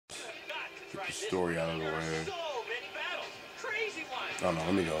get the story out of the way. So many battles. Crazy ones. Oh no,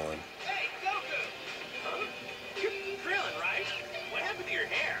 let me go in. Hey, Goku! Huh? You're Krillin, right? What happened to your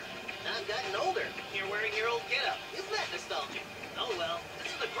hair? I've gotten older. You're wearing your old getup. Isn't that nostalgic? Oh well,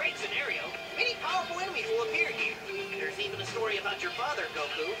 this is a great scenario. Many powerful enemies will appear here. There's even a story about your father,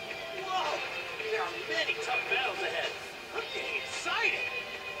 Goku. Whoa! There are many tough battles ahead. I'm getting excited.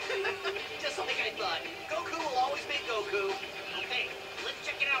 Just like I thought. Goku will always be Goku. Okay, let's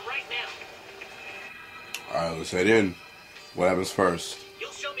check it out right now. Alright, let's head in. What happens first?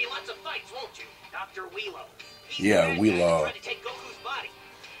 You'll show me lots of fights, won't you, Dr. Wheelo? Yeah, Wheelo. Trying to take Goku's body.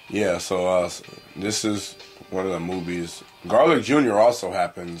 Yeah, so this is one of the movies. Garlic Jr. also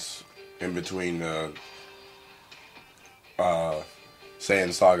happens in between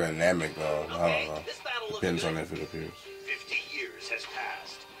Saiyan Saga and Namek, though. I don't know. This battle looks Depends good. on if it appears. 50 years has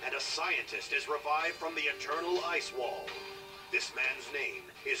passed, and a scientist is revived from the eternal ice wall. This man's name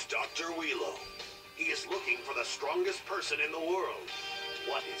is Dr. Wheelo. He is looking for the strongest person in the world.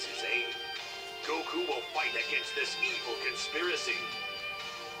 What is his aim? Goku will fight against this evil conspiracy.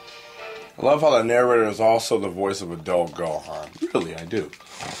 I love how the narrator is also the voice of adult Gohan. Really, I do.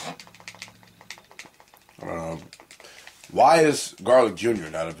 Why is Garlic Jr.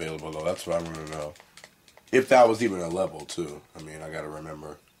 not available, though? That's what I want to know. If that was even a level, too. I mean, I gotta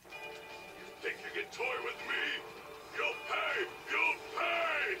remember. Think you can toy with me? You'll pay! You'll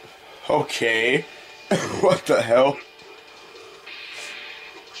pay! Okay. What the hell? Looks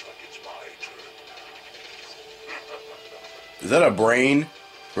like it's my turn. Is that a brain?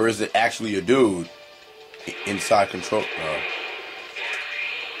 Or is it actually a dude inside control?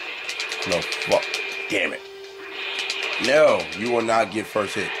 No, fuck. Damn it. No, you will not get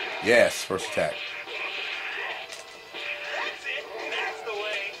first hit. Yes, first attack. That's it. That's the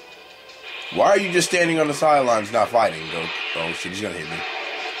way. Why are you just standing on the sidelines not fighting, though? Oh shit, he's gonna hit me.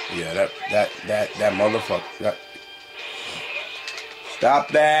 Yeah, that motherfucker. Stop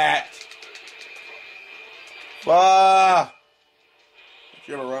that! Fuck!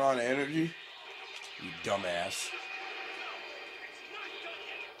 You ever run out of energy? You dumbass.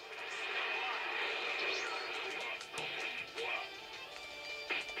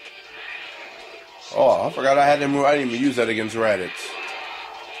 Oh, I forgot I had that move. I didn't even use that against Raditz.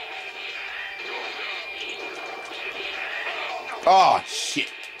 Oh, shit.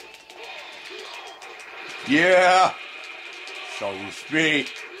 Yeah. So you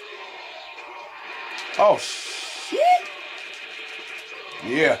speak. Oh, shit.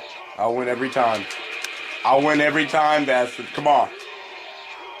 Yeah. I'll win every time. I'll win every time, bastard. Come on.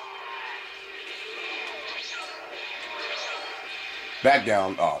 Back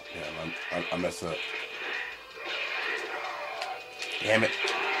down. Oh, damn. I messed up. Damn it.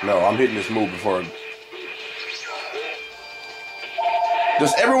 No, I'm hitting this move before.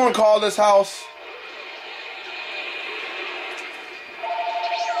 Does everyone call this house?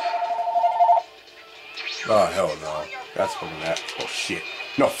 Oh, hell no. That's fucking that. Oh, shit.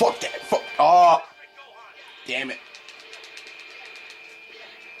 No, fuck that. Fuck. Oh. Damn it.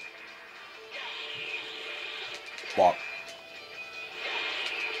 Fuck.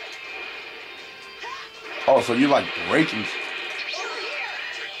 Oh, so you like breaking.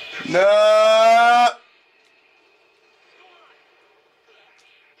 No.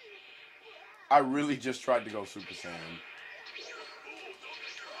 I really just tried to go Super Saiyan.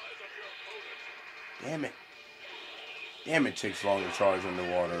 Damn it. Damn, it takes long to charge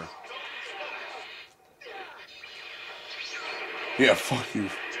underwater. Yeah, fuck you.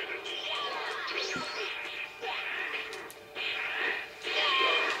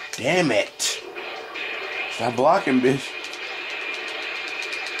 Damn it. Stop blocking, bitch.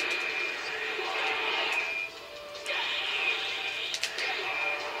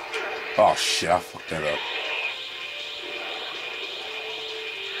 Oh shit, I fucked that up.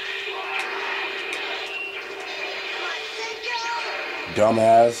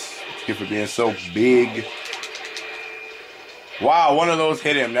 Dumbass. Thank you for being so big. Wow, one of those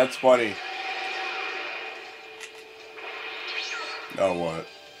hit him. That's funny. Oh, what?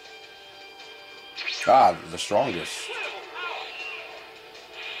 God, the strongest.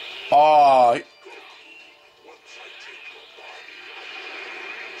 Oh.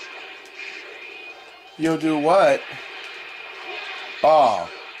 You'll do what? Oh.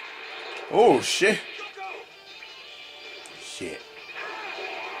 Oh, shit. Shit.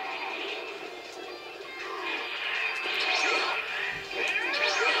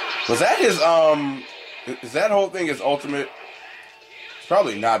 Was that his, is that whole thing his ultimate? It's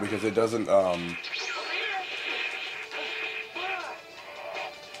probably not, because it doesn't,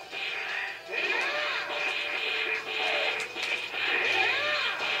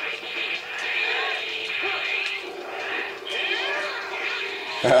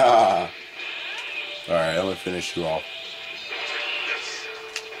 Alright, I'm gonna finish you off.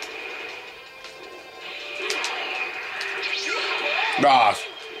 Ah!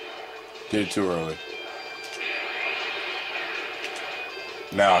 Did it too early.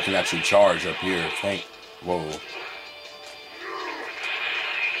 Now I can actually charge up here. Whoa.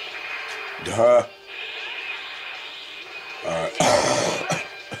 Duh. Alright.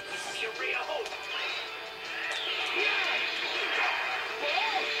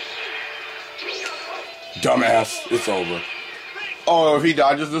 Dumbass. It's over. Oh, if he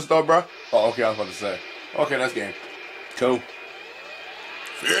dodges this though, bro? Oh, okay, I was about to say. Okay, that's game. Cool.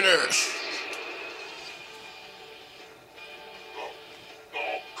 Finish.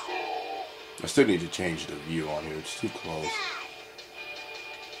 I still need to change the view on here. It's too close.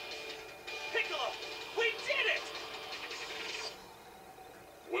 Piccolo, we did it!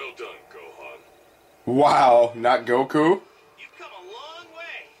 Well done, Gohan. Wow, not Goku? You've come a long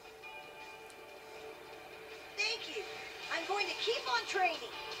way. Thank you. I'm going to keep on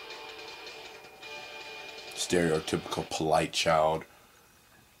training. Stereotypical polite child.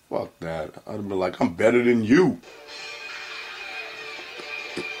 Fuck that. I'd have been like, I'm better than you.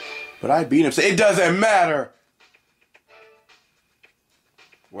 But I beat him. It doesn't matter.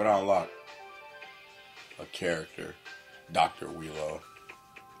 What I unlock? A character. Dr. Wheelo.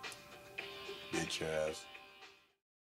 Bitch ass.